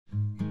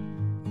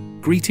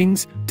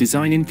Greetings,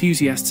 design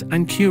enthusiasts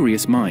and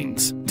curious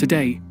minds.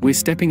 Today, we're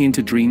stepping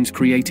into Dream's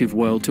creative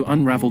world to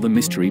unravel the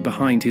mystery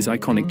behind his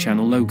iconic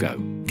channel logo.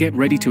 Get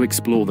ready to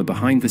explore the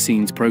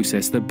behind-the-scenes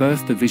process that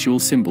birthed the visual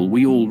symbol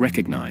we all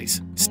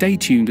recognize. Stay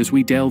tuned as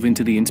we delve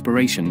into the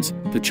inspirations,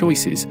 the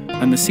choices,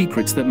 and the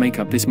secrets that make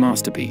up this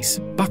masterpiece.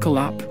 Buckle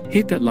up,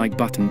 hit that like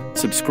button,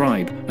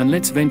 subscribe, and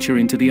let's venture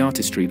into the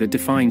artistry that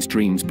defines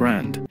Dream's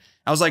brand.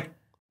 I was like,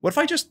 what if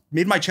I just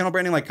made my channel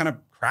branding like kind of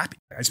crappy?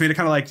 I just made it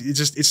kind of like, it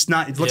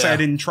looks like I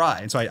didn't try.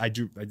 And so I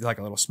did like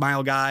a little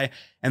smile guy.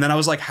 And then I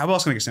was like, how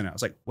else can I get stand out? I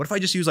was like, what if I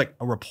just use like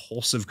a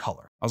repulsive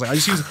color? I was like, I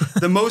just use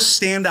the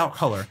most standout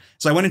color.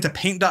 So I went into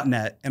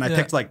paint.net and I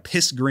picked like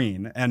piss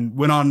green and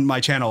went on my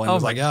channel and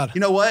was like,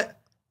 you know what?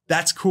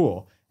 That's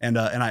cool. And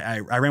I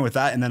ran with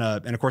that. And then,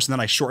 of course,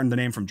 I shortened the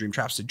name from Dream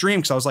Traps to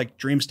Dream because I was like,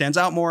 Dream stands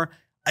out more.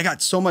 I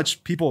got so many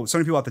people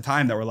at the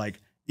time that were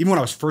like, even when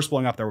I was first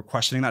blowing up, they were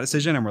questioning that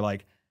decision and were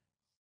like,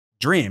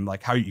 Dream,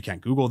 like how you can't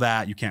Google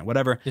that, you can't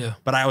whatever. Yeah.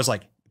 But I was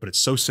like, but it's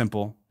so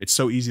simple. It's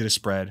so easy to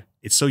spread.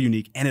 It's so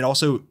unique. And it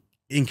also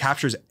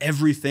encaptures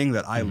everything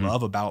that I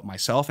love about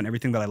myself and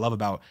everything that I love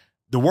about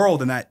the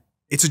world, and that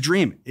it's a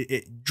dream.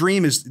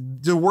 Dream is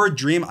the word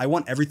dream. I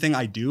want everything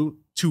I do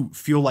to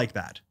feel like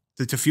that,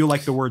 to feel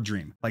like the word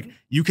dream. Like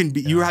you can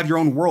be, you have your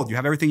own world. You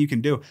have everything you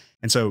can do.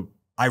 And so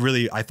I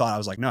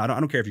was like, no, I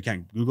don't care if you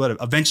can't Google it.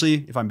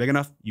 Eventually, if I'm big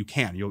enough, you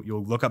can.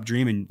 You'll look up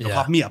dream and it'll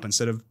pop me up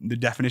instead of the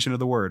definition of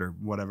the word or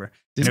whatever.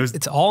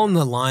 It's all in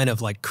the line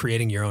of like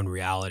creating your own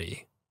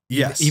reality.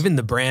 Yes. Even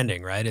the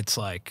branding, right? It's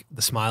like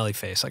the smiley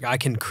face. Like I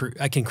can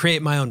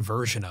create my own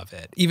version of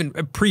it. Even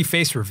a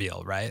pre-face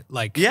reveal, right?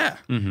 Like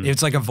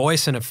it's like a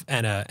voice and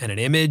an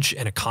image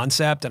and a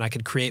concept, and I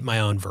could create my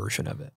own version of it.